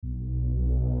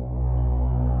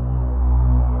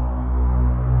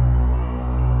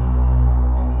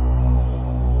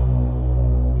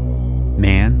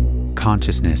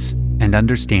Consciousness and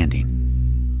Understanding.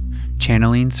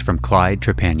 Channelings from Clyde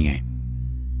Trepanier.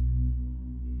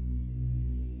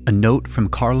 A note from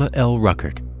Carla L.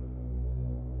 Ruckert.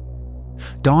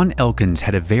 Don Elkins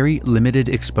had a very limited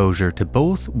exposure to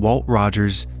both Walt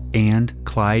Rogers and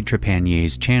Clyde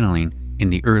Trepanier's channeling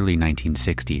in the early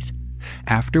 1960s,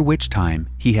 after which time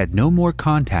he had no more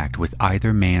contact with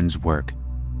either man's work.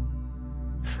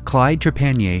 Clyde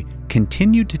Trepanier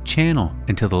continued to channel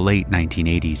until the late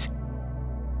 1980s.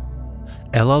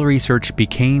 LL Research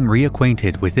became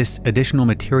reacquainted with this additional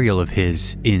material of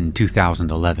his in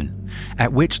 2011,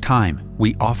 at which time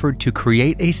we offered to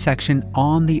create a section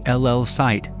on the LL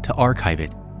site to archive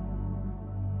it.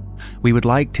 We would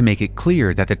like to make it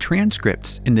clear that the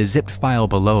transcripts in the zipped file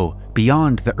below,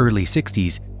 beyond the early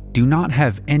 60s, do not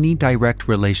have any direct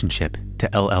relationship to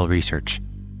LL Research.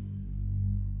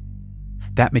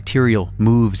 That material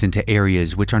moves into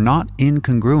areas which are not in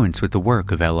congruence with the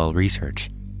work of LL Research.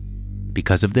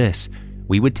 Because of this,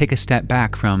 we would take a step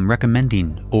back from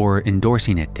recommending or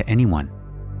endorsing it to anyone.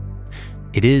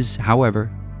 It is,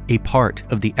 however, a part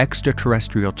of the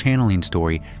extraterrestrial channeling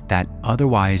story that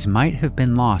otherwise might have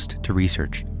been lost to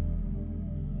research.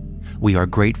 We are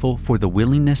grateful for the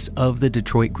willingness of the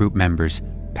Detroit Group members,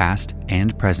 past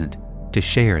and present, to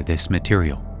share this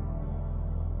material.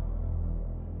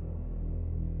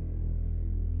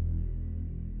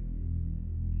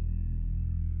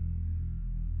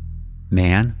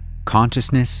 Man,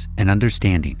 Consciousness and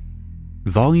Understanding,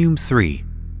 Volume 3,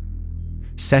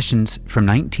 Sessions from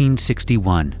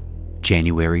 1961,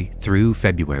 January through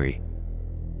February.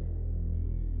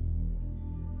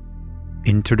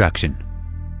 Introduction.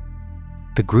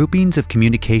 The groupings of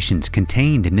communications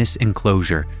contained in this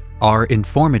enclosure are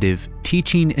informative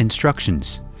teaching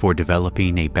instructions for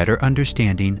developing a better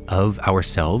understanding of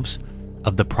ourselves,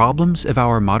 of the problems of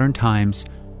our modern times,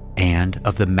 and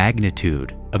of the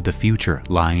magnitude of the future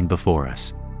lying before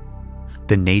us.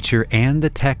 The nature and the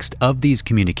text of these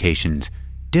communications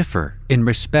differ in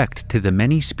respect to the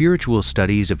many spiritual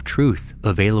studies of truth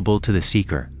available to the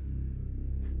seeker.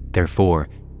 Therefore,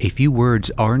 a few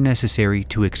words are necessary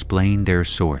to explain their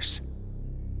source.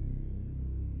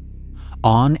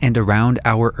 On and around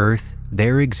our Earth,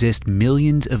 there exist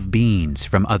millions of beings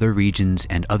from other regions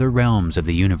and other realms of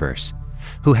the universe,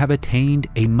 who have attained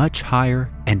a much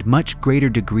higher and much greater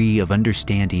degree of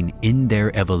understanding in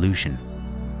their evolution.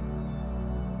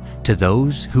 To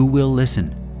those who will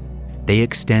listen, they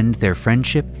extend their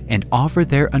friendship and offer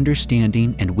their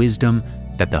understanding and wisdom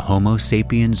that the Homo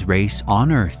sapiens race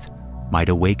on Earth might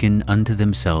awaken unto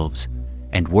themselves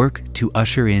and work to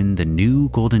usher in the new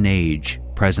golden age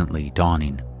presently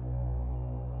dawning.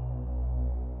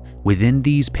 Within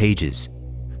these pages,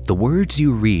 the words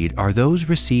you read are those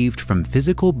received from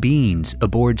physical beings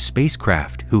aboard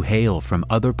spacecraft who hail from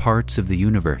other parts of the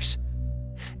universe,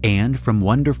 and from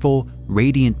wonderful,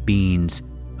 radiant beings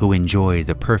who enjoy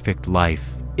the perfect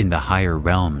life in the higher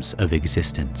realms of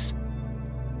existence.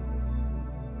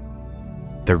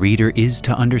 The reader is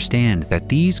to understand that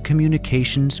these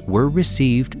communications were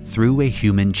received through a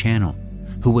human channel,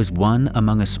 who was one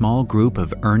among a small group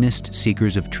of earnest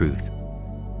seekers of truth.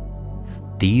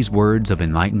 These words of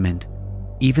enlightenment,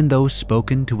 even though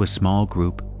spoken to a small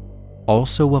group,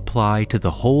 also apply to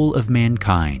the whole of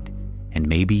mankind and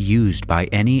may be used by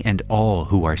any and all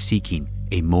who are seeking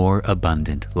a more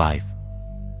abundant life.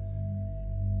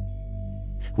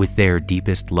 With their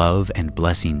deepest love and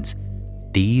blessings,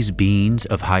 these beings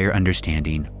of higher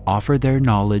understanding offer their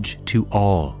knowledge to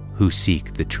all who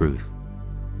seek the truth.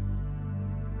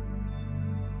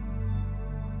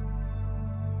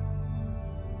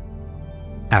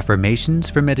 Affirmations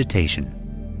for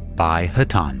Meditation by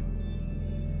Hatonn.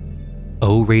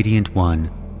 O Radiant One,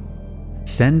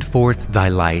 send forth thy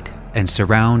light and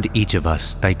surround each of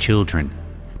us, thy children,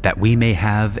 that we may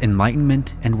have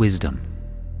enlightenment and wisdom.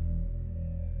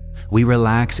 We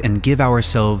relax and give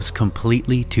ourselves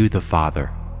completely to the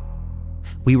Father.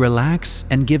 We relax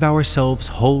and give ourselves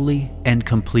wholly and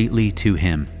completely to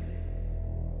Him.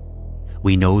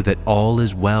 We know that all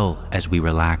is well as we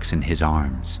relax in His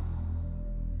arms.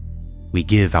 We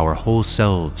give our whole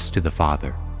selves to the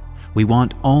Father. We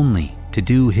want only to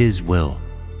do His will.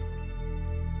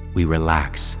 We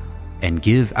relax and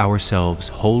give ourselves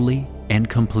wholly and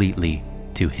completely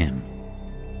to Him.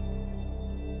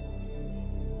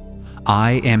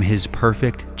 I am His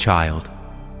perfect child.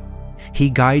 He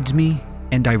guides me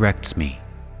and directs me.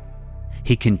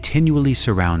 He continually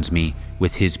surrounds me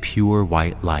with His pure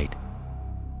white light.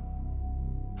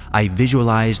 I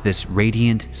visualize this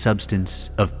radiant substance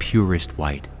of purest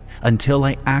white until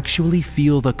I actually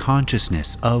feel the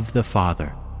consciousness of the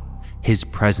Father, His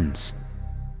presence,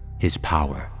 His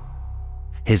power,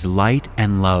 His light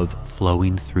and love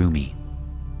flowing through me.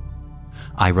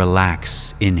 I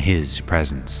relax in His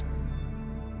presence.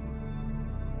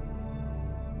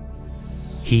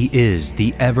 He is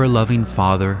the ever-loving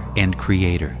Father and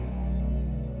Creator.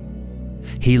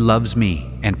 He loves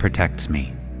me and protects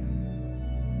me.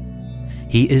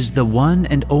 He is the one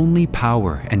and only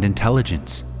power and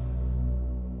intelligence.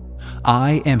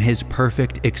 I am His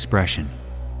perfect expression.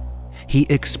 He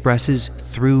expresses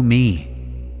through me.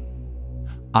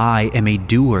 I am a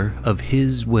doer of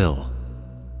His will.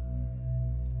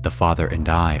 The Father and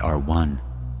I are one.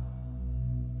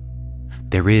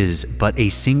 There is but a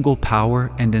single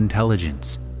power and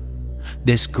intelligence.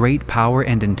 This great power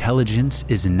and intelligence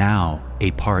is now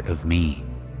a part of me.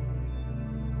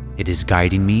 It is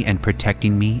guiding me and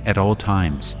protecting me at all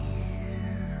times.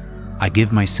 I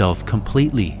give myself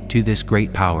completely to this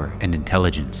great power and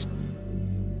intelligence.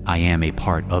 I am a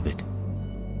part of it.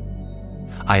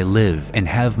 I live and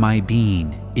have my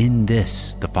being in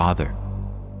this, the Father.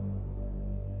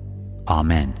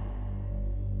 Amen.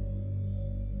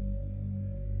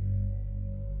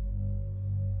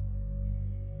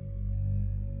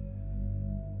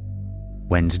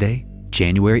 Wednesday,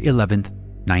 January 11th,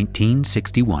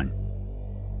 1961.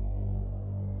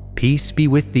 Peace be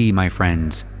with thee, my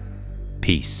friends.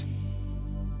 Peace.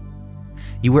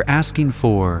 You were asking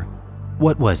for,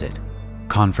 what was it?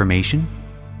 Confirmation?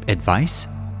 Advice?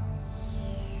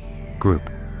 Group.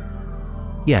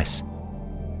 Yes.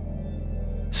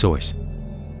 Source.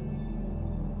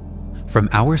 From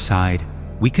our side,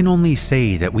 we can only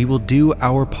say that we will do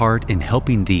our part in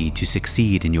helping thee to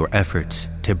succeed in your efforts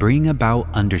to bring about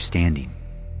understanding.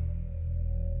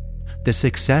 The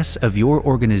success of your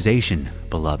organization,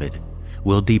 beloved,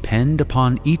 will depend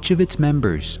upon each of its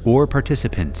members or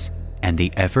participants and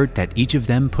the effort that each of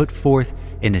them put forth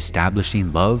in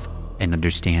establishing love and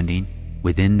understanding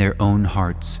within their own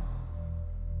hearts.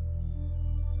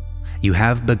 You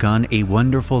have begun a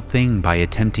wonderful thing by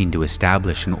attempting to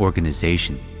establish an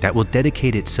organization that will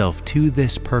dedicate itself to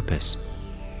this purpose.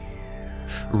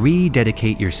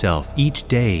 Rededicate yourself each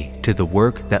day to the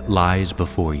work that lies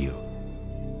before you.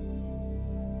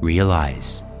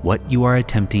 Realize what you are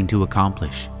attempting to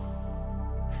accomplish.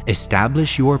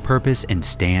 Establish your purpose and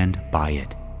stand by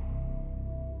it.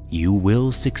 You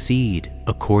will succeed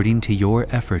according to your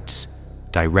efforts,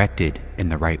 directed in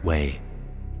the right way.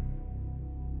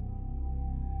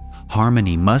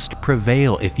 Harmony must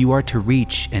prevail if you are to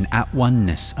reach an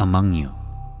at-oneness among you.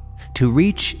 To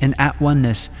reach an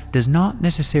at-oneness does not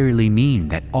necessarily mean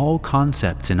that all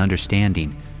concepts and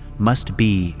understanding must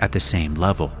be at the same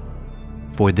level,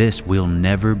 for this will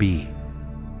never be.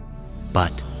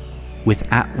 But with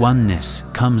at-oneness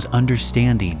comes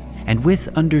understanding, and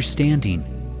with understanding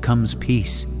comes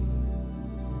peace.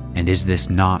 And is this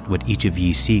not what each of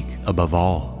ye seek above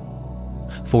all?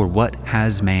 For what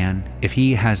has man if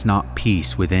he has not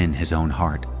peace within his own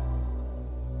heart?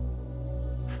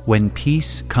 When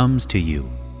peace comes to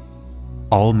you,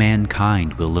 all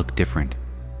mankind will look different.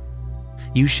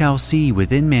 You shall see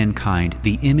within mankind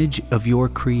the image of your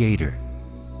Creator.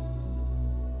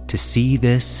 To see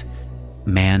this,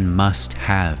 man must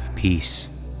have peace.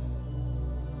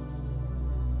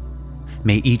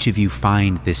 May each of you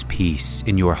find this peace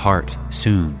in your heart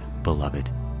soon, beloved.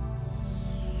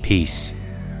 Peace.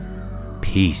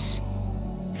 Peace,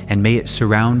 and may it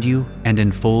surround you and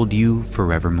enfold you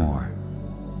forevermore.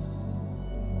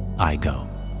 I go.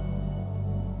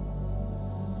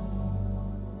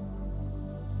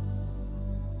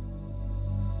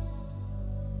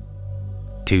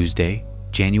 Tuesday,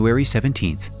 January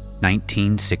 17th,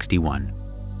 1961.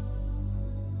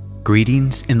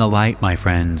 Greetings in the light, my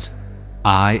friends.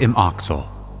 I am Oxel.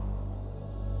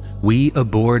 We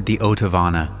aboard the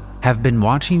Otavana have been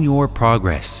watching your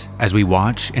progress as we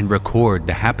watch and record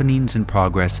the happenings and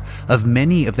progress of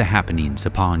many of the happenings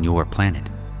upon your planet.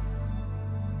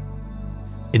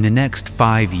 In the next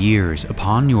 5 years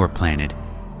upon your planet,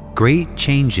 great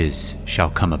changes shall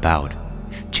come about,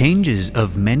 changes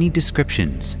of many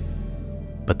descriptions.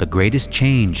 But the greatest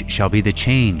change shall be the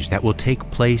change that will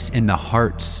take place in the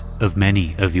hearts of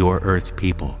many of your Earth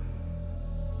people.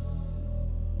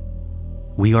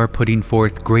 We are putting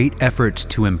forth great efforts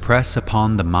to impress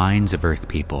upon the minds of Earth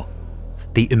people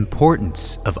the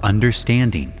importance of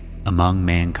understanding among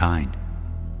mankind.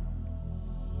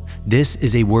 This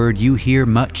is a word you hear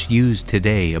much used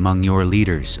today among your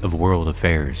leaders of world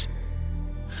affairs.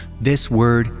 This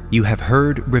word you have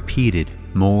heard repeated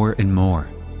more and more.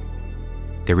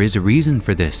 There is a reason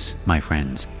for this, my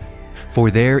friends,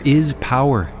 for there is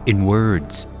power in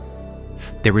words.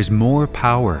 There is more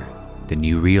power than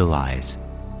you realize.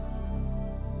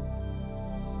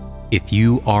 If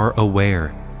you are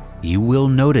aware, you will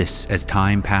notice as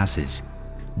time passes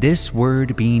this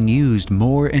word being used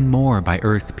more and more by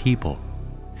earth people,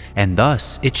 and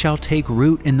thus it shall take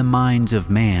root in the minds of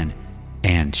man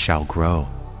and shall grow.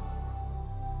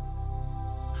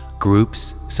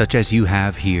 Groups such as you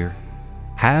have here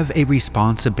have a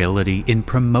responsibility in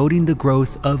promoting the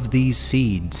growth of these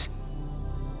seeds,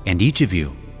 and each of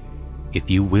you, if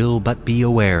you will but be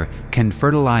aware, can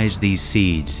fertilize these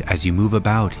seeds as you move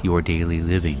about your daily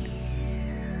living.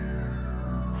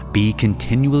 Be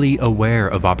continually aware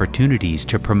of opportunities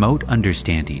to promote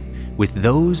understanding with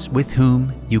those with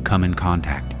whom you come in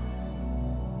contact.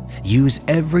 Use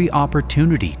every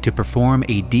opportunity to perform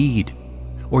a deed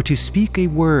or to speak a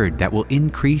word that will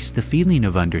increase the feeling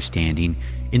of understanding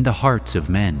in the hearts of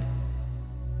men.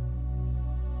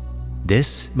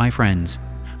 This, my friends,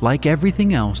 like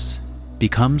everything else,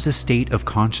 becomes a state of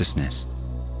consciousness.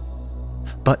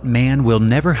 But man will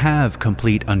never have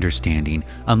complete understanding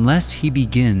unless he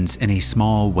begins in a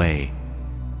small way.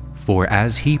 For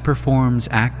as he performs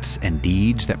acts and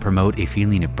deeds that promote a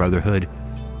feeling of brotherhood,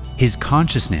 his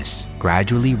consciousness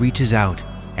gradually reaches out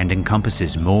and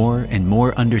encompasses more and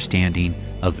more understanding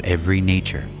of every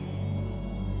nature.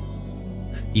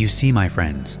 You see, my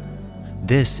friends,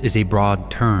 this is a broad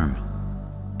term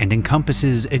and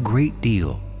encompasses a great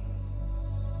deal.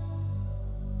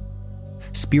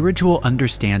 Spiritual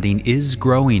understanding is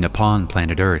growing upon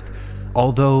planet Earth,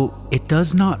 although it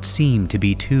does not seem to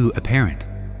be too apparent.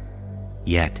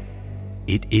 Yet,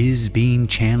 it is being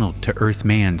channeled to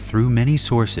Earthman through many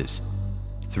sources,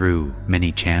 through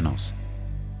many channels.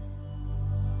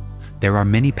 There are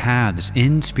many paths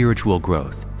in spiritual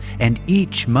growth, and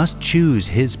each must choose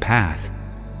his path,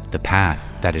 the path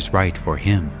that is right for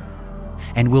him,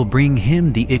 and will bring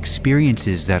him the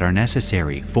experiences that are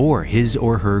necessary for his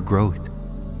or her growth.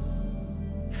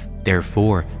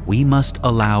 Therefore, we must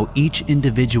allow each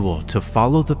individual to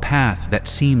follow the path that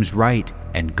seems right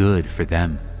and good for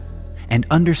them, and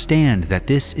understand that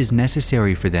this is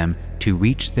necessary for them to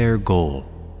reach their goal.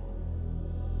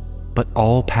 But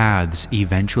all paths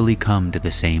eventually come to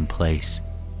the same place,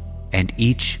 and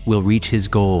each will reach his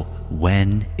goal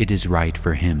when it is right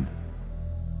for him.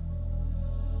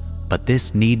 But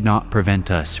this need not prevent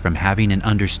us from having an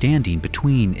understanding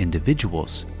between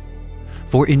individuals.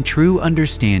 For in true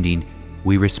understanding,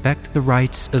 we respect the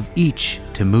rights of each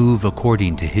to move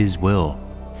according to his will,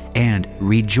 and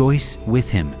rejoice with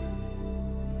him.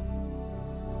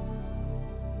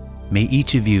 May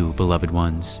each of you, beloved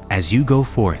ones, as you go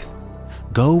forth,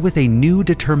 go with a new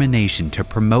determination to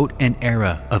promote an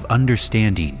era of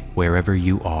understanding wherever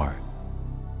you are.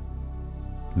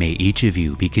 May each of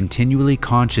you be continually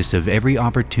conscious of every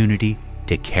opportunity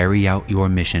to carry out your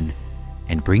mission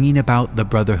and bringing about the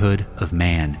brotherhood of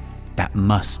man that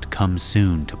must come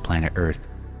soon to planet Earth.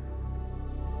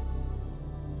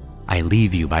 I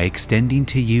leave you by extending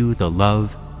to you the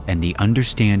love and the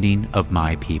understanding of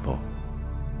my people.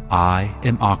 I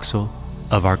am Oxel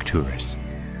of Arcturus.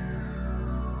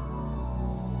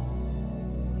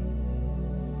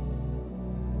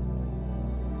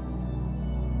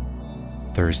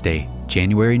 Thursday,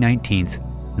 January 19th,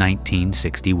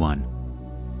 1961.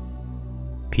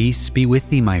 Peace be with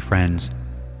thee, my friends.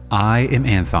 I am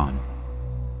Anthon.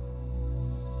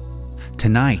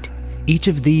 Tonight, each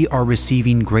of thee are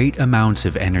receiving great amounts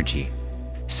of energy,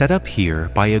 set up here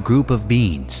by a group of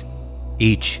beings,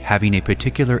 each having a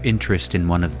particular interest in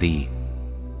one of thee.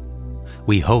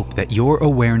 We hope that your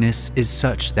awareness is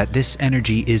such that this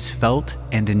energy is felt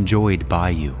and enjoyed by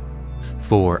you,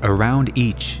 for around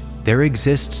each there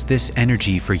exists this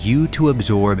energy for you to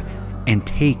absorb and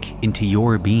take into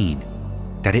your being,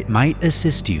 that it might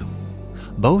assist you,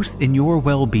 both in your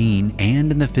well-being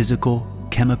and in the physical,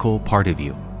 chemical part of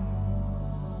you.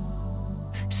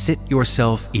 Sit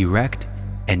yourself erect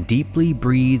and deeply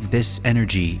breathe this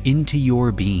energy into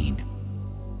your being,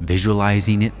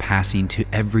 visualizing it passing to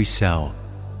every cell,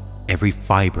 every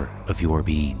fiber of your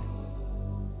being.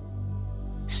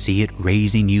 See it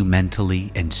raising you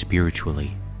mentally and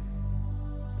spiritually.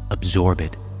 Absorb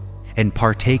it and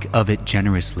partake of it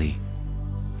generously,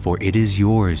 for it is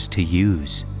yours to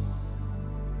use.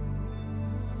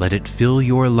 Let it fill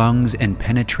your lungs and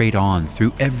penetrate on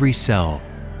through every cell,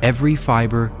 every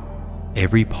fiber,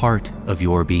 every part of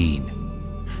your being,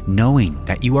 knowing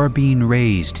that you are being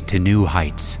raised to new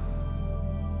heights.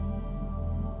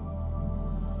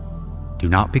 Do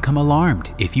not become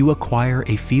alarmed if you acquire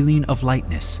a feeling of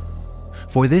lightness,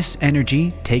 for this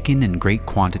energy, taken in great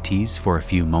quantities for a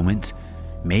few moments,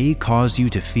 may cause you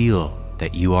to feel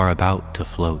that you are about to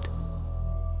float.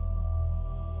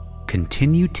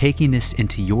 Continue taking this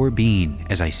into your being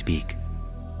as I speak.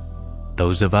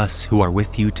 Those of us who are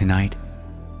with you tonight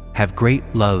have great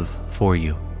love for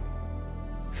you.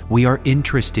 We are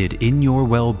interested in your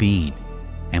well-being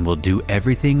and will do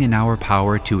everything in our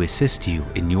power to assist you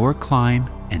in your climb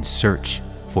and search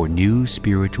for new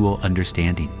spiritual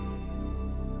understanding.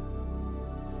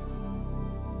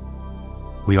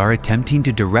 We are attempting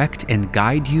to direct and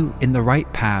guide you in the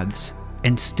right paths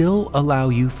and still allow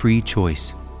you free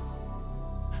choice.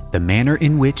 The manner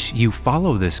in which you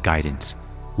follow this guidance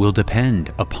will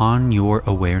depend upon your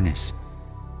awareness.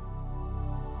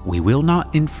 We will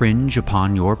not infringe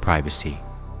upon your privacy,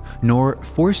 nor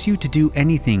force you to do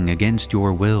anything against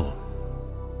your will,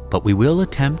 but we will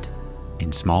attempt,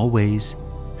 in small ways,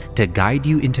 to guide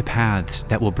you into paths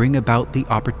that will bring about the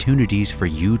opportunities for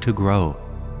you to grow,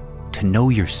 to know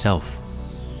yourself,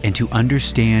 and to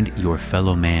understand your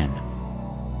fellow man.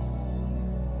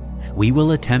 We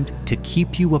will attempt to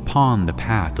keep you upon the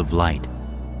path of light.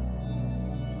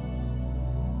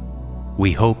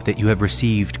 We hope that you have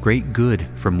received great good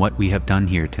from what we have done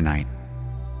here tonight.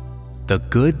 The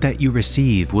good that you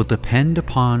receive will depend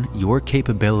upon your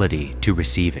capability to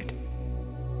receive it.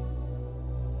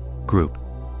 Group,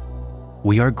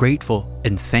 we are grateful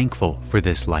and thankful for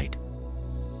this light.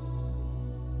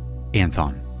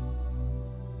 Anthon,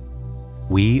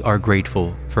 we are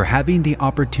grateful for having the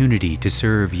opportunity to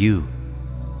serve you.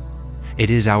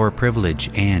 It is our privilege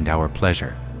and our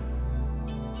pleasure.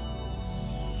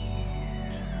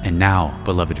 And now,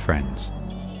 beloved friends,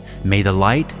 may the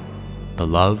light, the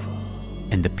love,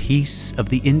 and the peace of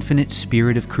the infinite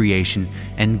spirit of creation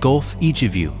engulf each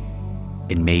of you,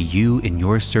 and may you in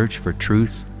your search for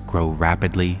truth grow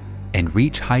rapidly and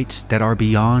reach heights that are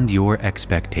beyond your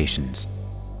expectations.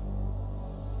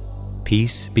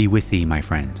 Peace be with thee, my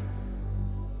friend.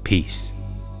 Peace.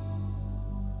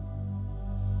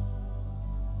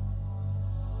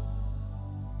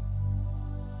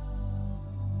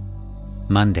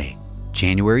 Monday,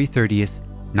 January 30th,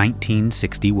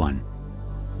 1961.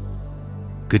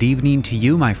 Good evening to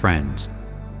you, my friends.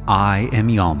 I am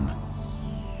Yom.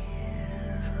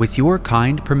 With your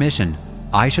kind permission,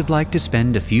 I should like to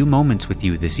spend a few moments with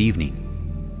you this evening.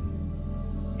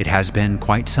 It has been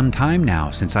quite some time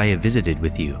now since I have visited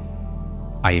with you.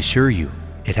 I assure you,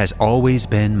 it has always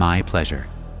been my pleasure.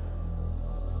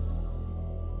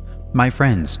 My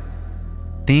friends,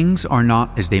 things are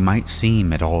not as they might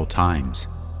seem at all times.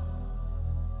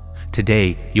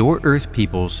 Today, your Earth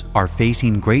peoples are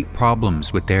facing great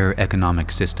problems with their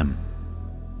economic system.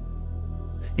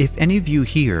 If any of you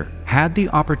here had the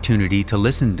opportunity to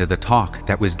listen to the talk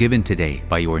that was given today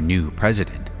by your new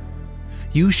president,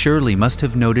 you surely must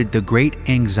have noted the great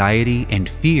anxiety and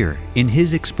fear in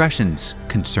his expressions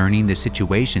concerning the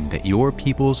situation that your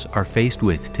peoples are faced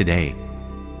with today.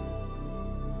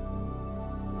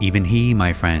 Even he,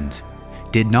 my friends,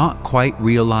 did not quite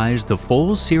realize the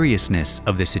full seriousness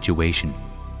of the situation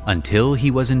until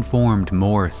he was informed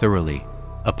more thoroughly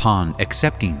upon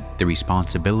accepting the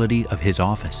responsibility of his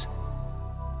office.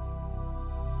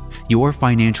 Your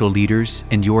financial leaders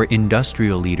and your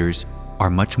industrial leaders are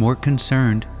much more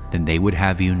concerned than they would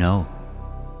have you know.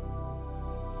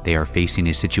 They are facing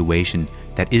a situation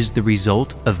that is the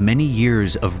result of many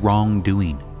years of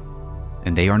wrongdoing,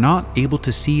 and they are not able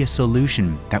to see a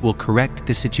solution that will correct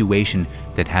the situation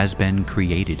that has been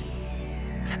created.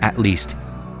 At least,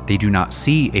 they do not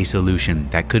see a solution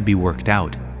that could be worked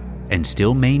out and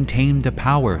still maintain the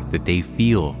power that they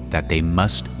feel that they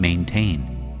must maintain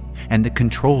and the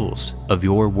controls of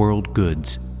your world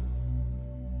goods.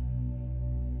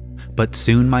 But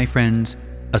soon, my friends,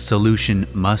 a solution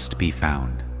must be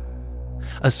found.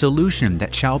 A solution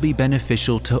that shall be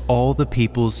beneficial to all the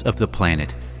peoples of the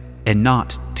planet and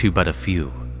not to but a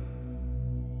few.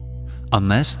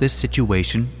 Unless this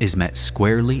situation is met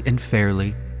squarely and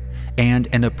fairly, and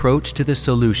an approach to the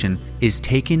solution is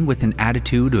taken with an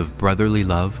attitude of brotherly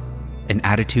love, an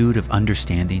attitude of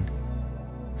understanding,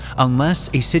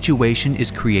 unless a situation is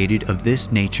created of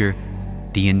this nature,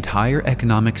 the entire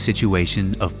economic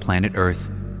situation of planet Earth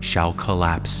shall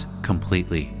collapse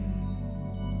completely.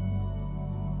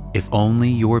 If only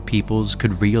your peoples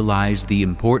could realize the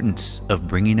importance of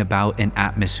bringing about an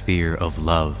atmosphere of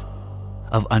love,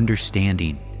 of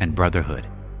understanding and brotherhood.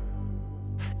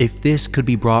 If this could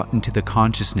be brought into the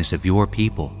consciousness of your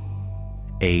people,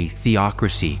 a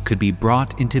theocracy could be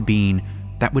brought into being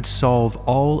that would solve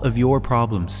all of your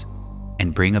problems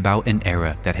and bring about an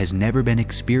era that has never been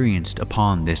experienced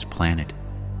upon this planet.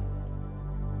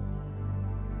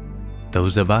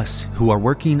 Those of us who are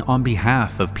working on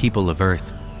behalf of people of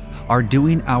Earth are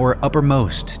doing our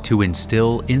uppermost to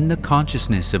instill in the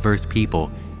consciousness of Earth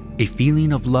people a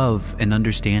feeling of love and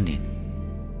understanding.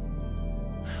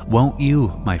 Won't you,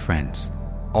 my friends,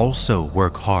 also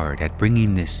work hard at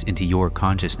bringing this into your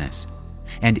consciousness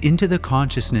and into the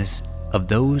consciousness of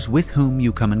those with whom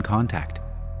you come in contact?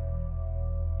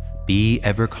 Be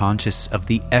ever conscious of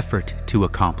the effort to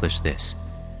accomplish this.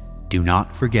 Do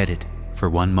not forget it for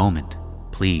one moment,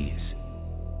 please.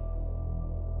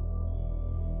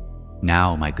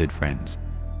 Now, my good friends,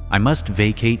 I must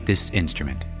vacate this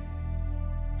instrument.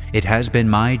 It has been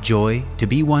my joy to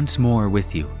be once more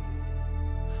with you.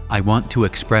 I want to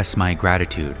express my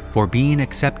gratitude for being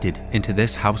accepted into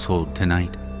this household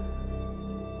tonight.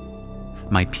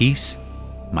 My peace,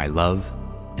 my love,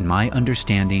 and my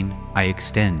understanding I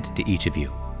extend to each of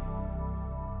you.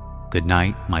 Good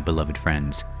night, my beloved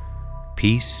friends.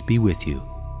 Peace be with you.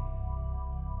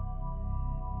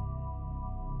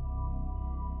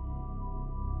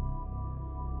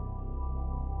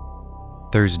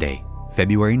 Thursday,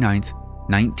 February 9th,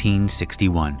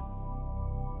 1961.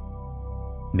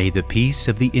 May the peace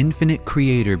of the infinite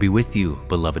Creator be with you,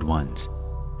 beloved ones,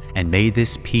 and may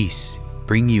this peace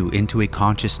bring you into a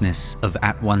consciousness of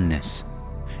at-oneness,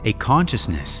 a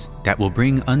consciousness that will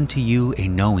bring unto you a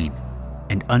knowing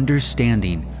and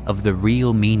understanding of the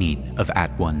real meaning of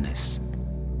at-oneness.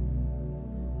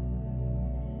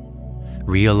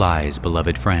 Realize,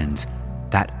 beloved friends,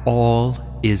 that all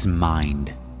is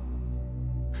mind.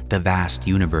 The vast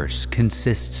universe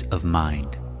consists of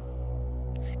mind.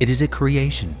 It is a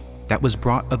creation that was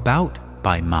brought about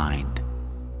by mind.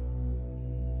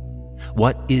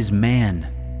 What is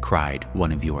man, cried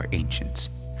one of your ancients,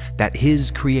 that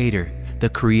his creator, the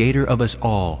creator of us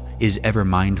all, is ever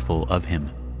mindful of him?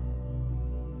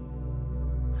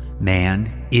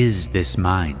 Man is this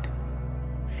mind,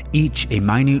 each a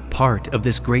minute part of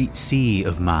this great sea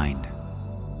of mind.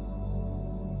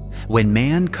 When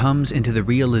man comes into the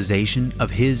realization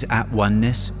of his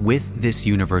at-oneness with this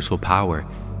universal power,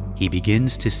 he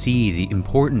begins to see the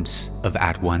importance of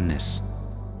at-oneness.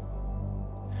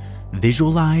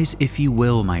 Visualize, if you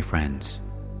will, my friends,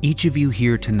 each of you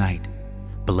here tonight,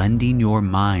 blending your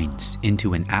minds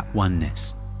into an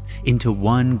at-oneness, into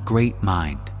one great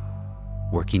mind,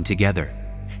 working together,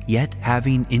 yet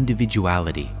having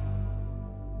individuality.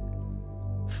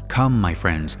 Come, my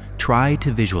friends, try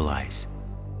to visualize,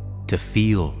 to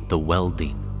feel the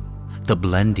welding, the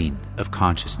blending of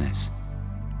consciousness.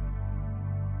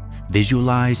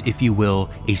 Visualize, if you will,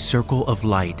 a circle of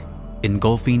light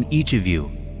engulfing each of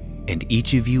you, and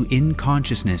each of you in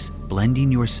consciousness blending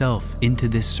yourself into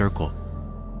this circle.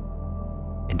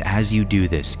 And as you do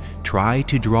this, try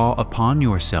to draw upon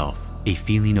yourself a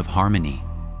feeling of harmony,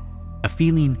 a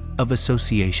feeling of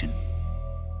association,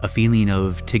 a feeling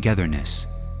of togetherness.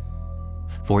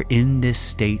 For in this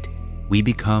state, we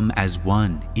become as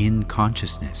one in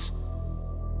consciousness.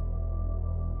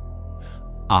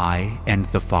 I and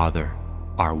the Father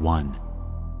are one.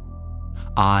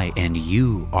 I and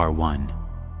you are one,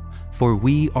 for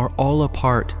we are all a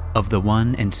part of the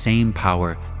one and same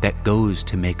power that goes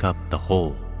to make up the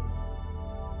whole.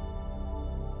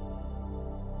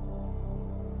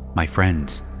 My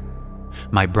friends,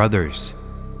 my brothers,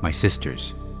 my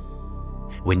sisters,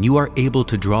 when you are able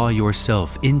to draw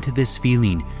yourself into this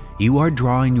feeling, you are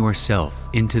drawing yourself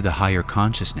into the higher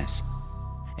consciousness,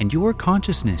 and your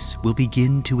consciousness will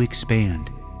begin to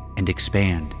expand and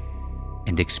expand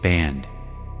and expand,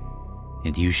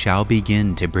 and you shall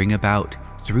begin to bring about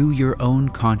through your own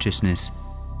consciousness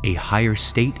a higher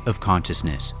state of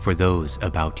consciousness for those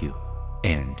about you,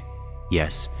 and,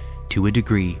 yes, to a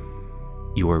degree,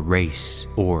 your race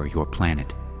or your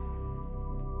planet.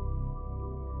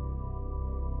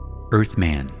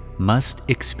 Earthman must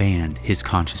expand his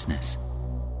consciousness.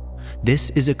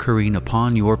 This is occurring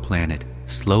upon your planet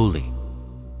slowly,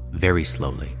 very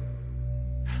slowly,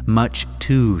 much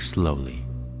too slowly.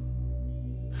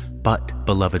 But,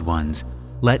 beloved ones,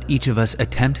 let each of us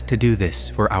attempt to do this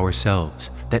for ourselves,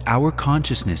 that our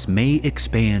consciousness may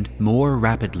expand more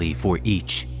rapidly for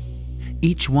each.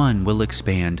 Each one will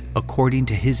expand according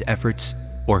to his efforts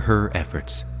or her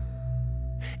efforts.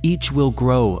 Each will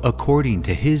grow according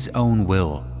to his own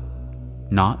will,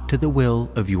 not to the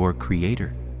will of your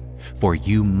Creator, for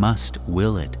you must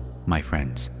will it, my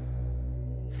friends.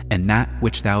 And that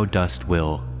which thou dost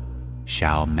will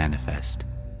shall manifest.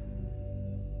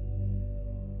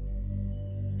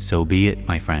 So be it,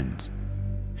 my friends.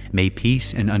 May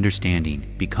peace and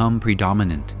understanding become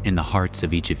predominant in the hearts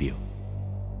of each of you.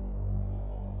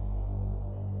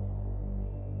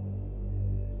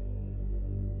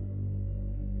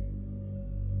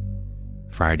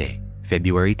 Friday,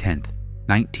 February 10th,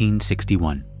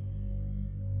 1961.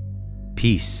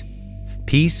 Peace,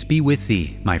 peace be with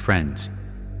thee, my friends.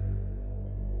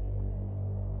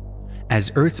 As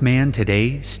Earthman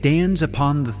today stands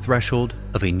upon the threshold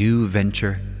of a new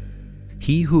venture,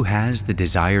 he who has the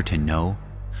desire to know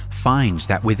finds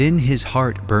that within his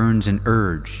heart burns an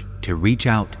urge to reach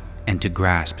out and to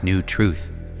grasp new truth,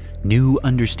 new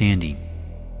understanding,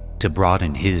 to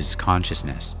broaden his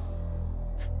consciousness,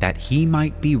 that he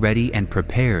might be ready and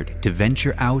prepared to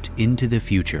venture out into the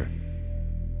future.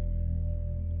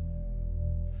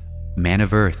 Man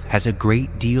of Earth has a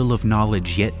great deal of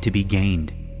knowledge yet to be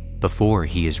gained before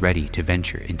he is ready to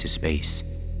venture into space.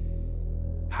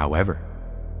 However,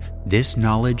 this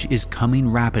knowledge is coming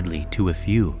rapidly to a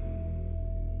few.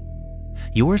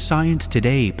 Your science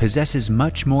today possesses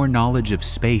much more knowledge of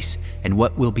space and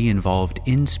what will be involved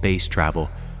in space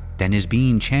travel than is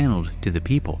being channeled to the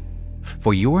people,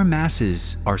 for your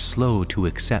masses are slow to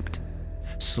accept,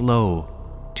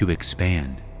 slow to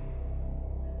expand.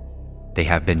 They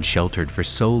have been sheltered for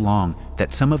so long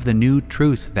that some of the new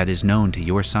truth that is known to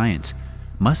your science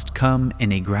must come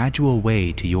in a gradual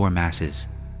way to your masses.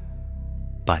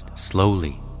 But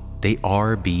slowly, they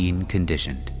are being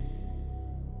conditioned.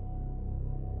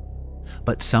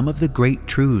 But some of the great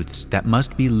truths that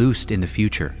must be loosed in the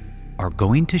future are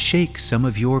going to shake some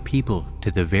of your people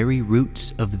to the very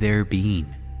roots of their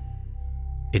being.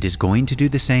 It is going to do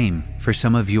the same for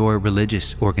some of your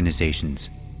religious organizations.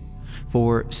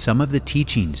 For some of the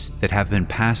teachings that have been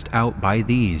passed out by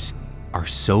these are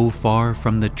so far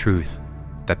from the truth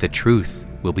that the truth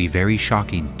will be very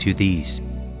shocking to these.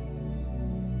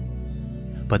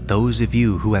 But those of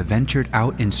you who have ventured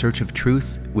out in search of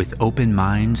truth with open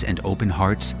minds and open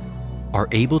hearts are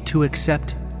able to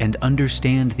accept and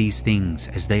understand these things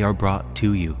as they are brought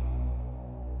to you.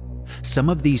 Some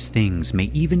of these things may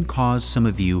even cause some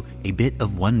of you a bit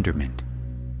of wonderment.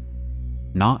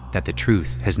 Not that the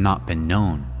truth has not been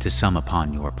known to some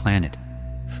upon your planet,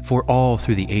 for all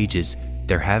through the ages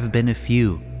there have been a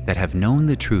few that have known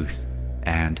the truth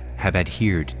and have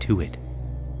adhered to it.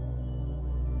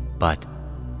 But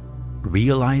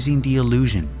realizing the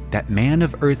illusion that man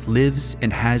of Earth lives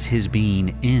and has his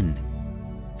being in,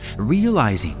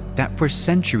 realizing that for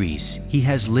centuries he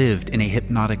has lived in a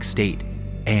hypnotic state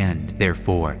and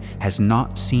therefore has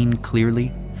not seen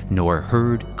clearly nor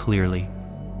heard clearly,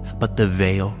 but the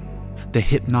veil, the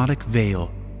hypnotic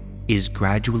veil, is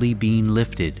gradually being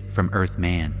lifted from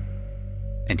Earthman,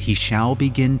 and he shall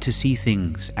begin to see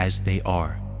things as they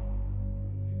are.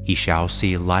 He shall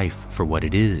see life for what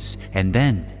it is, and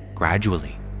then,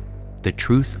 gradually, the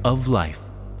truth of life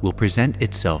will present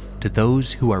itself to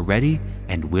those who are ready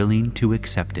and willing to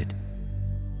accept it.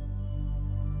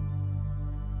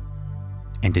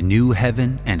 And a new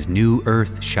heaven and new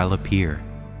earth shall appear,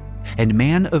 and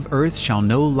man of Earth shall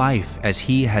know life as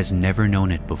he has never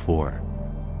known it before.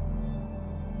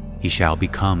 He shall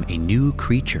become a new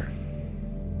creature.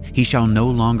 He shall no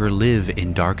longer live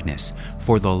in darkness,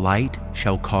 for the light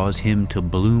shall cause him to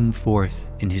bloom forth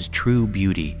in his true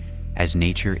beauty as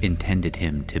nature intended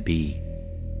him to be.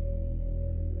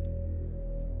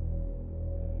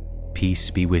 Peace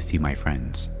be with you, my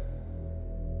friends.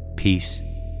 Peace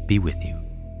be with you.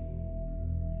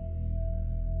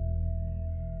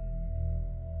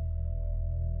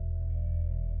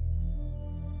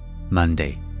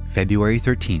 Monday, February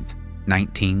 13th,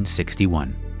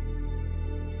 1961.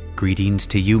 Greetings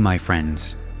to you, my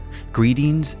friends.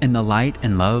 Greetings in the light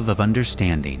and love of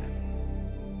understanding.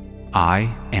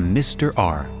 I am Mr.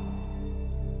 R.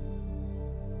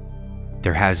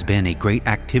 There has been a great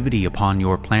activity upon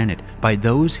your planet by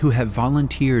those who have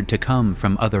volunteered to come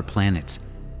from other planets,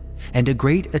 and a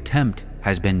great attempt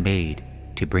has been made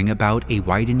to bring about a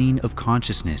widening of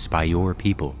consciousness by your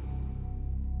people.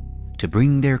 To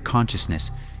bring their consciousness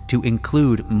to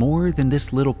include more than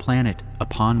this little planet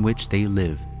upon which they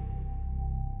live.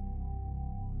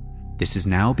 This is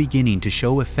now beginning to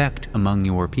show effect among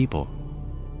your people.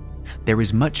 There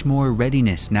is much more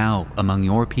readiness now among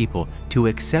your people to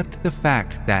accept the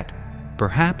fact that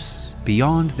perhaps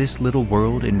beyond this little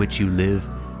world in which you live,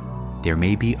 there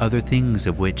may be other things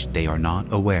of which they are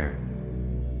not aware.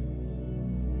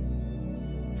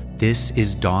 This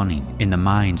is dawning in the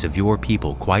minds of your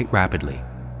people quite rapidly.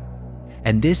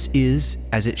 And this is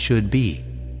as it should be,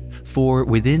 for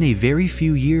within a very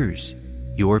few years,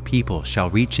 your people shall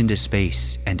reach into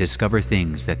space and discover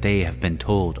things that they have been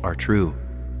told are true,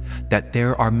 that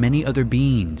there are many other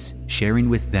beings sharing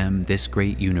with them this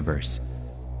great universe,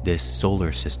 this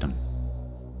solar system.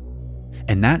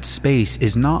 And that space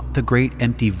is not the great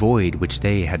empty void which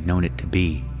they had known it to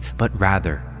be, but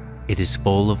rather it is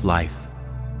full of life.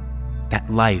 That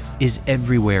life is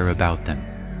everywhere about them,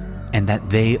 and that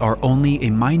they are only a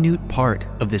minute part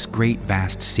of this great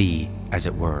vast sea, as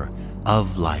it were,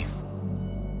 of life.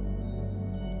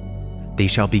 they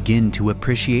shall begin to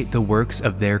appreciate the works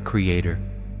of their Creator.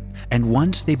 And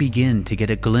once they begin to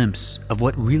get a glimpse of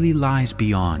what really lies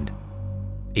beyond,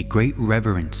 a great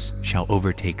reverence shall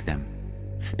overtake them,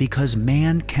 because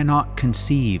man cannot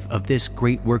conceive of this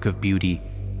great work of beauty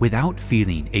without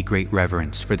feeling a great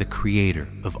reverence for the Creator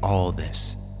of all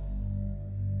this.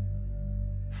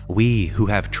 We who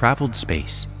have traveled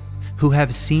space, who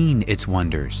have seen its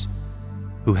wonders,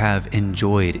 who have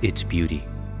enjoyed its beauty,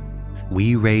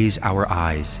 we raise our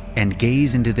eyes and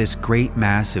gaze into this great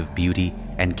mass of beauty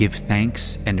and give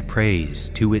thanks and praise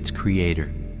to its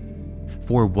Creator.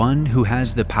 For one who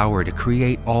has the power to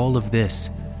create all of this,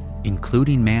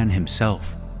 including man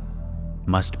himself,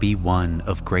 must be one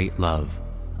of great love,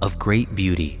 of great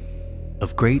beauty,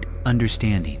 of great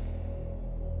understanding.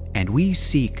 And we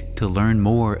seek to learn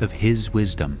more of His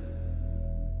wisdom.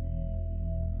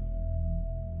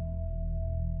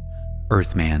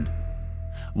 Earthman,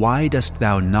 why dost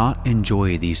thou not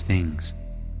enjoy these things?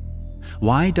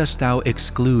 Why dost thou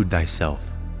exclude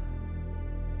thyself?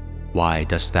 Why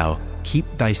dost thou keep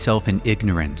thyself in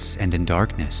ignorance and in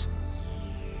darkness?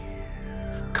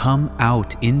 Come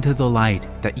out into the light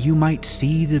that you might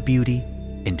see the beauty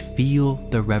and feel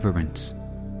the reverence.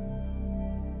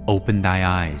 Open thy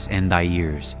eyes and thy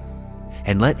ears,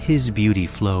 and let His beauty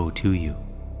flow to you,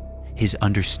 His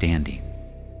understanding,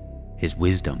 His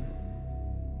wisdom.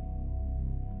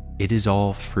 It is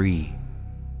all free.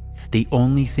 The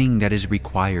only thing that is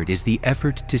required is the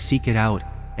effort to seek it out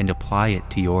and apply it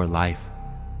to your life.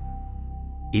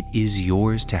 It is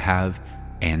yours to have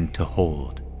and to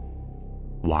hold.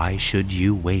 Why should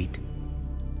you wait?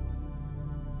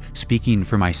 Speaking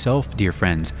for myself, dear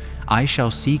friends, I shall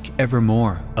seek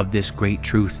evermore of this great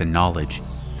truth and knowledge,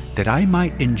 that I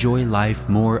might enjoy life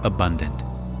more abundant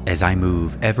as I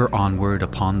move ever onward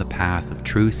upon the path of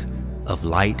truth, of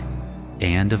light,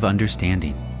 and of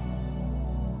understanding.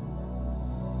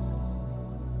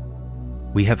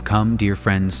 We have come, dear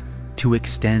friends, to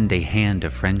extend a hand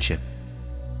of friendship.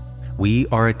 We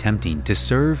are attempting to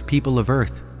serve people of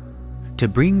earth, to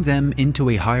bring them into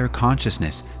a higher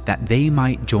consciousness that they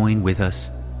might join with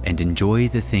us and enjoy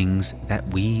the things that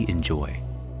we enjoy,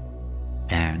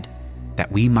 and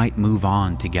that we might move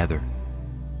on together,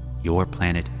 your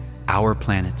planet, our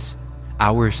planets,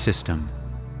 our system,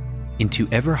 into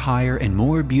ever higher and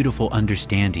more beautiful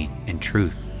understanding and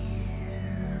truth.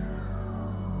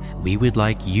 We would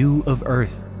like you of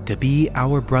earth to be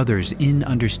our brothers in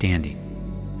understanding,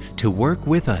 to work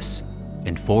with us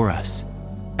and for us,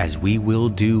 as we will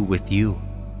do with you,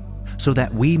 so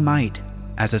that we might,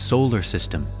 as a solar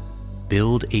system,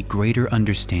 build a greater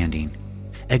understanding,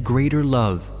 a greater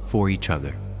love for each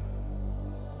other.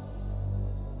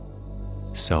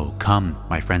 So come,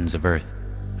 my friends of Earth,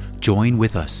 join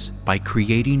with us by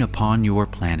creating upon your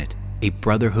planet a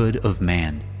brotherhood of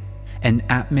man, an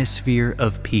atmosphere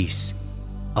of peace,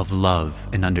 of love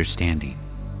and understanding.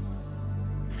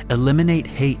 Eliminate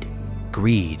hate,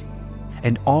 greed,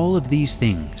 and all of these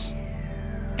things,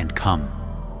 and come,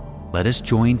 let us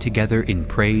join together in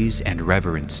praise and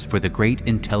reverence for the great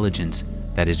intelligence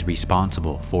that is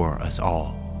responsible for us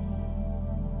all.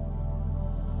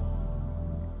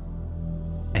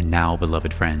 And now,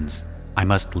 beloved friends, I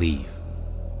must leave.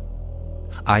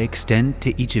 I extend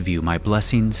to each of you my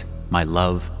blessings, my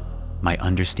love, my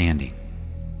understanding.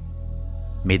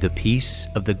 May the peace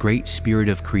of the great Spirit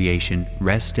of creation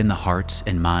rest in the hearts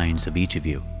and minds of each of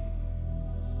you.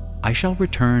 I shall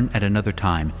return at another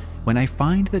time when I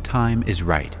find the time is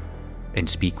right and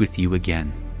speak with you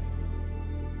again.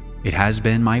 It has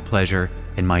been my pleasure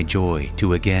and my joy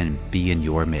to again be in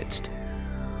your midst.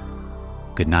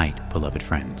 Good night, beloved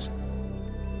friends.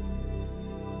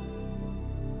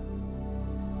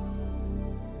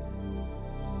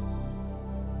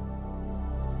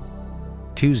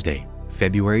 Tuesday,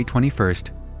 February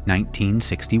 21st,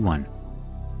 1961.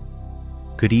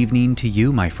 Good evening to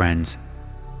you, my friends.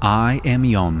 I am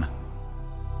Yom.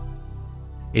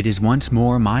 It is once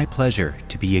more my pleasure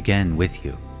to be again with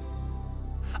you.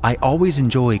 I always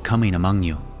enjoy coming among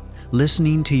you,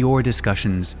 listening to your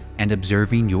discussions and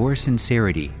observing your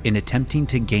sincerity in attempting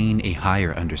to gain a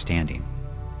higher understanding.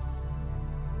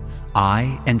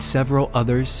 I and several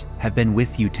others have been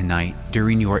with you tonight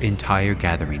during your entire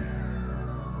gathering.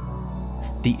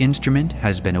 The instrument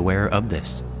has been aware of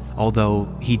this, although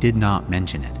he did not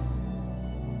mention it.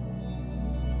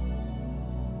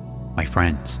 My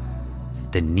friends,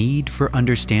 the need for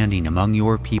understanding among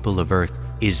your people of Earth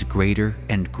is greater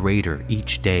and greater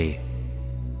each day.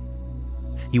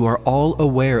 You are all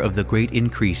aware of the great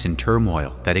increase in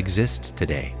turmoil that exists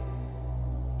today.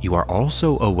 You are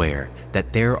also aware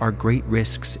that there are great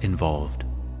risks involved.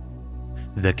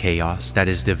 The chaos that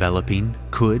is developing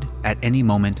could, at any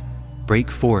moment,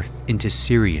 break forth into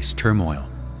serious turmoil.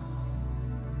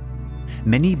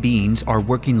 Many beings are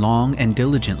working long and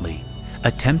diligently,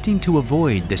 attempting to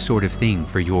avoid this sort of thing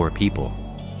for your people.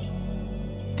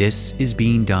 This is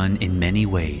being done in many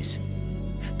ways.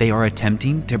 They are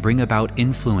attempting to bring about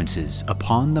influences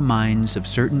upon the minds of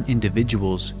certain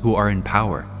individuals who are in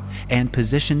power and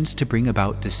positions to bring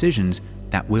about decisions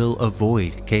that will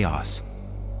avoid chaos.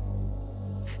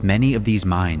 Many of these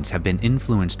minds have been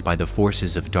influenced by the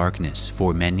forces of darkness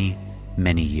for many,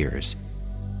 many years,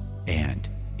 and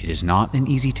it is not an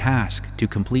easy task to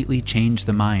completely change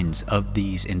the minds of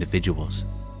these individuals.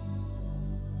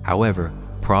 However,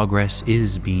 progress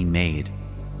is being made,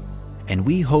 and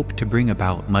we hope to bring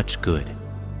about much good.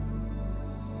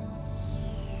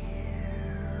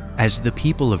 As the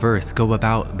people of Earth go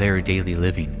about their daily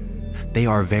living, they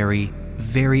are very,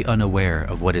 very unaware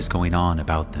of what is going on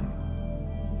about them.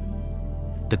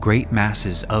 The great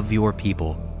masses of your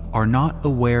people are not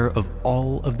aware of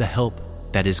all of the help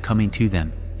that is coming to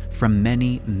them from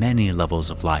many, many levels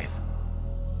of life.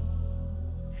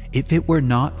 If it were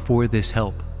not for this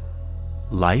help,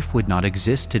 life would not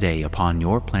exist today upon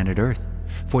your planet Earth,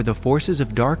 for the forces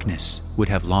of darkness would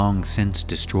have long since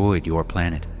destroyed your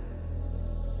planet.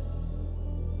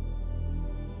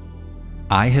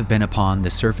 I have been upon the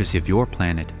surface of your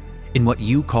planet in what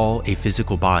you call a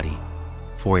physical body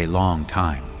for a long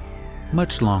time,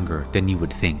 much longer than you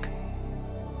would think.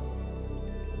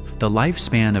 The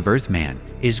lifespan of Earthman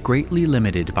is greatly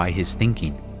limited by his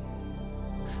thinking.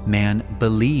 Man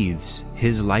believes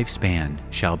his lifespan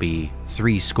shall be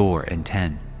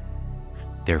 70.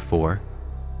 Therefore,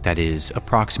 that is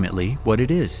approximately what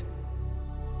it is.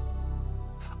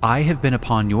 I have been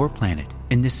upon your planet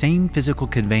in the same physical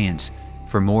conveyance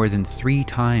for more than 3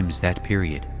 times that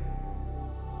period,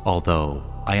 although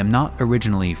I am not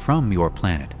originally from your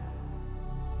planet.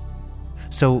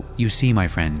 So, you see, my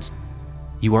friends,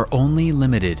 you are only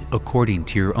limited according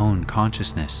to your own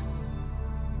consciousness.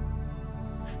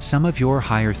 Some of your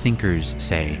higher thinkers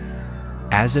say,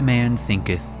 "As a man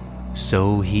thinketh,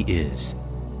 so he is."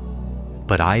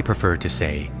 But I prefer to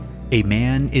say, a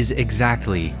man is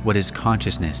exactly what his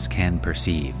consciousness can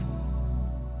perceive.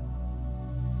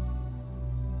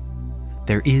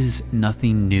 There is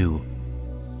nothing new.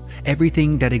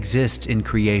 Everything that exists in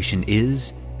creation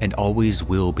is and always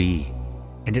will be,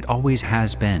 and it always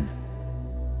has been.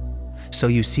 So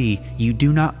you see, you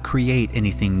do not create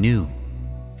anything new.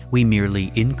 We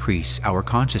merely increase our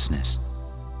consciousness.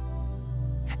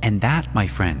 And that, my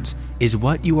friends, is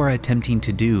what you are attempting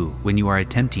to do when you are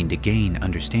attempting to gain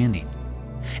understanding.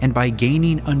 And by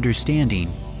gaining understanding,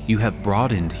 you have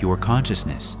broadened your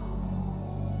consciousness.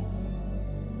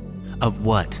 Of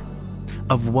what?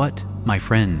 Of what, my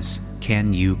friends,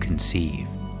 can you conceive?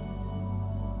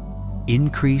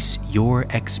 Increase your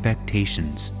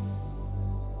expectations.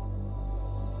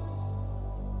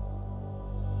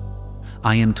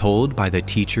 I am told by the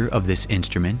teacher of this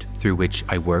instrument through which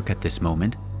I work at this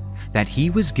moment that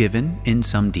he was given, in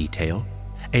some detail,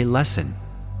 a lesson,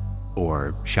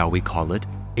 or shall we call it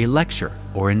a lecture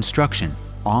or instruction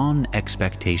on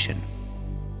expectation,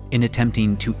 in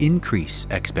attempting to increase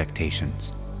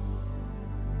expectations.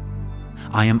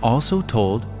 I am also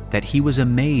told that he was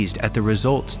amazed at the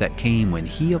results that came when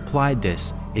he applied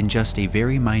this in just a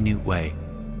very minute way.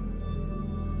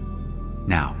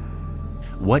 Now,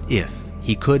 what if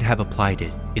he could have applied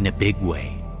it in a big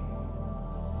way?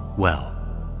 Well,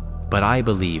 but I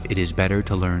believe it is better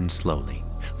to learn slowly,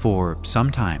 for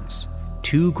sometimes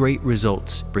too great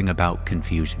results bring about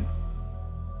confusion.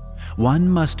 One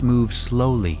must move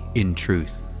slowly in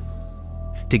truth.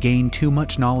 To gain too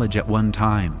much knowledge at one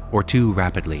time or too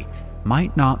rapidly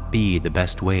might not be the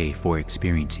best way for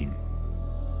experiencing.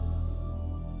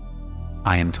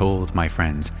 I am told, my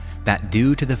friends, that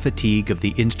due to the fatigue of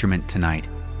the instrument tonight,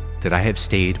 that I have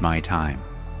stayed my time.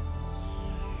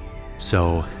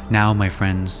 So now, my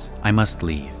friends, I must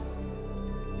leave.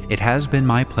 It has been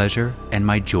my pleasure and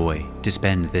my joy to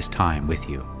spend this time with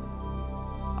you.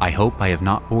 I hope I have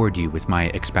not bored you with my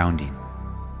expounding.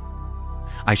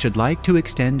 I should like to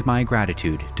extend my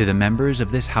gratitude to the members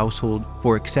of this household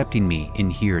for accepting me in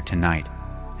here tonight,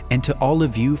 and to all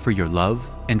of you for your love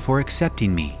and for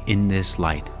accepting me in this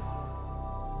light.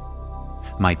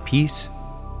 My peace,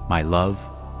 my love,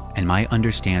 and my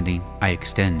understanding I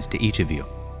extend to each of you.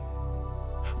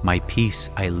 My peace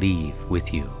I leave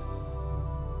with you.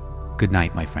 Good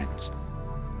night, my friends.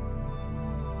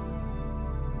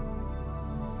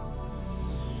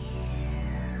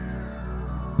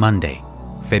 Monday,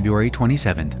 February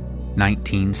 27th,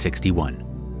 1961.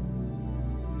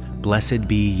 Blessed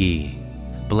be ye,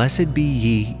 Blessed be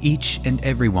ye each and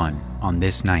every one on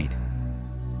this night.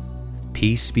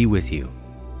 Peace be with you.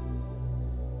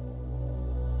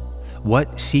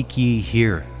 What seek ye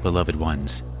here, beloved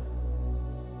ones?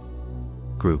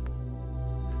 Group.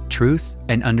 Truth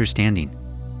and understanding.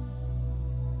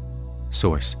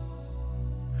 Source.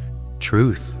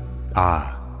 Truth.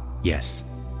 Ah, yes.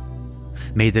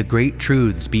 May the great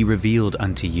truths be revealed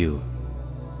unto you.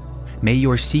 May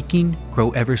your seeking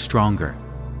grow ever stronger.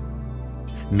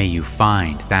 May you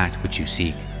find that which you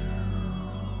seek.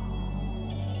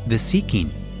 The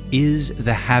seeking is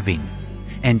the having,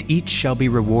 and each shall be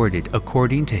rewarded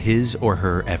according to his or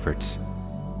her efforts.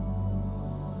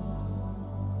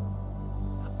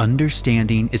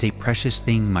 Understanding is a precious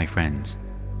thing, my friends.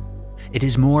 It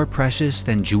is more precious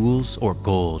than jewels or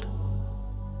gold.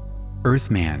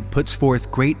 Earthman puts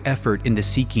forth great effort in the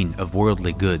seeking of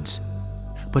worldly goods,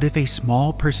 but if a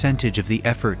small percentage of the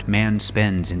effort man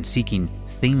spends in seeking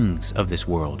things of this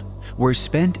world were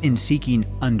spent in seeking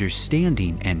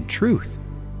understanding and truth,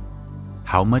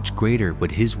 how much greater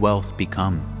would his wealth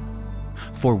become?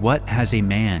 For what has a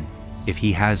man if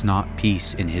he has not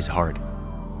peace in his heart?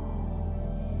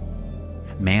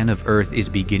 Man of earth is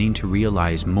beginning to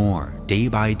realize more, day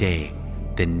by day,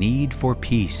 the need for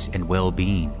peace and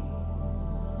well-being.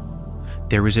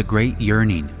 There is a great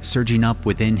yearning surging up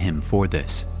within him for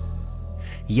this.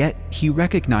 Yet he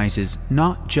recognizes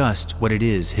not just what it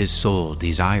is his soul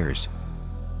desires.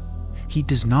 He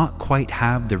does not quite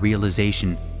have the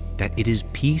realization that it is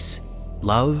peace,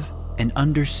 love, and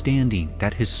understanding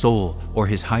that his soul or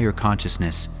his higher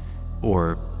consciousness,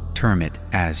 or term it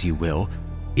as you will,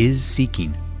 is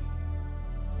seeking.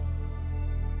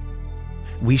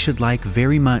 We should like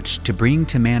very much to bring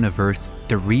to man of earth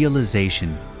the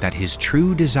realization that his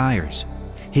true desires,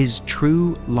 his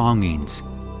true longings,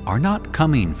 are not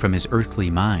coming from his earthly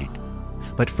mind,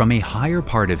 but from a higher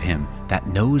part of him that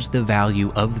knows the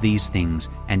value of these things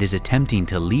and is attempting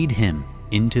to lead him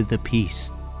into the peace,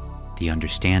 the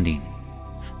understanding,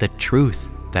 the truth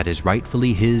that is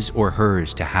rightfully his or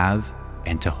hers to have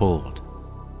and to hold.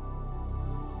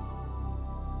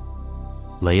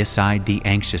 Lay aside the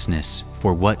anxiousness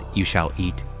for what you shall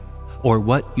eat or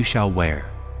what you shall wear,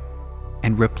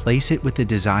 and replace it with the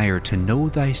desire to know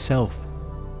thyself,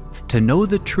 to know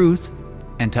the truth,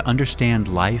 and to understand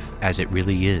life as it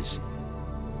really is.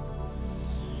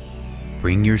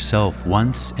 Bring yourself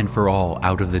once and for all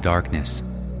out of the darkness,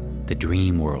 the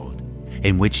dream world,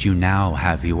 in which you now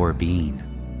have your being.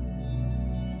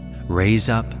 Raise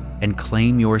up and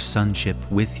claim your sonship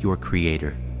with your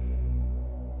Creator.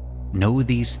 Know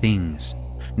these things,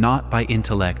 not by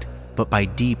intellect, but by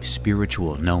deep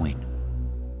spiritual knowing.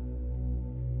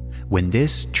 When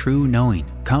this true knowing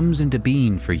comes into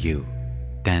being for you,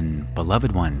 then,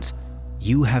 beloved ones,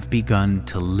 you have begun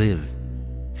to live.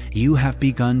 You have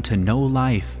begun to know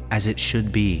life as it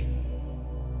should be.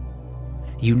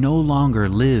 You no longer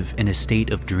live in a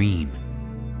state of dream,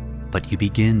 but you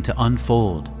begin to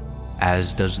unfold,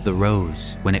 as does the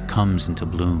rose when it comes into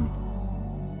bloom.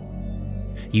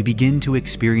 You begin to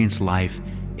experience life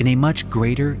in a much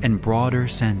greater and broader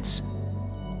sense.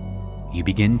 You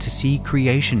begin to see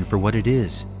creation for what it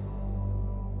is.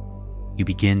 You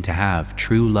begin to have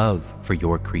true love for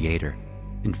your Creator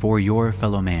and for your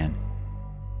fellow man.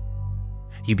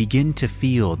 You begin to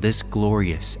feel this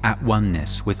glorious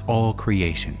at-oneness with all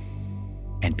creation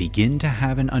and begin to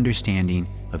have an understanding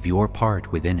of your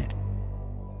part within it.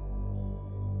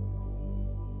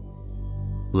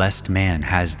 Lest man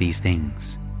has these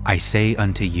things, I say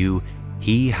unto you,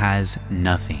 he has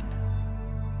nothing.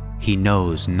 He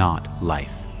knows not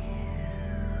life.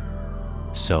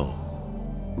 So,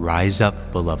 rise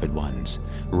up, beloved ones,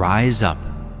 rise up.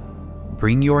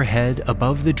 Bring your head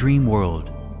above the dream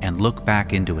world and look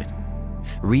back into it,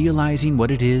 realizing what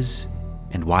it is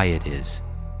and why it is,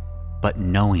 but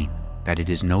knowing that it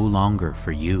is no longer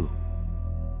for you.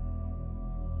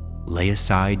 Lay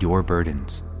aside your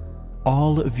burdens,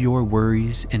 all of your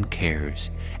worries and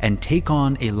cares, and take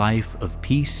on a life of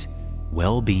peace,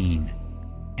 well-being,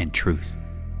 and truth.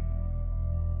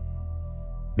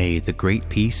 May the great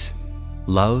peace,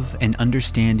 love, and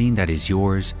understanding that is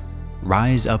yours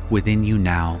rise up within you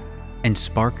now and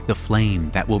spark the flame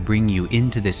that will bring you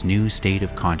into this new state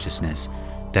of consciousness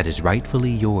that is rightfully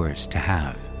yours to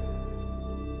have.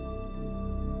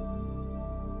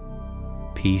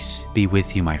 Peace be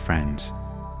with you, my friends.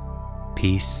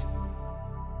 Peace.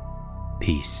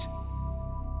 Peace.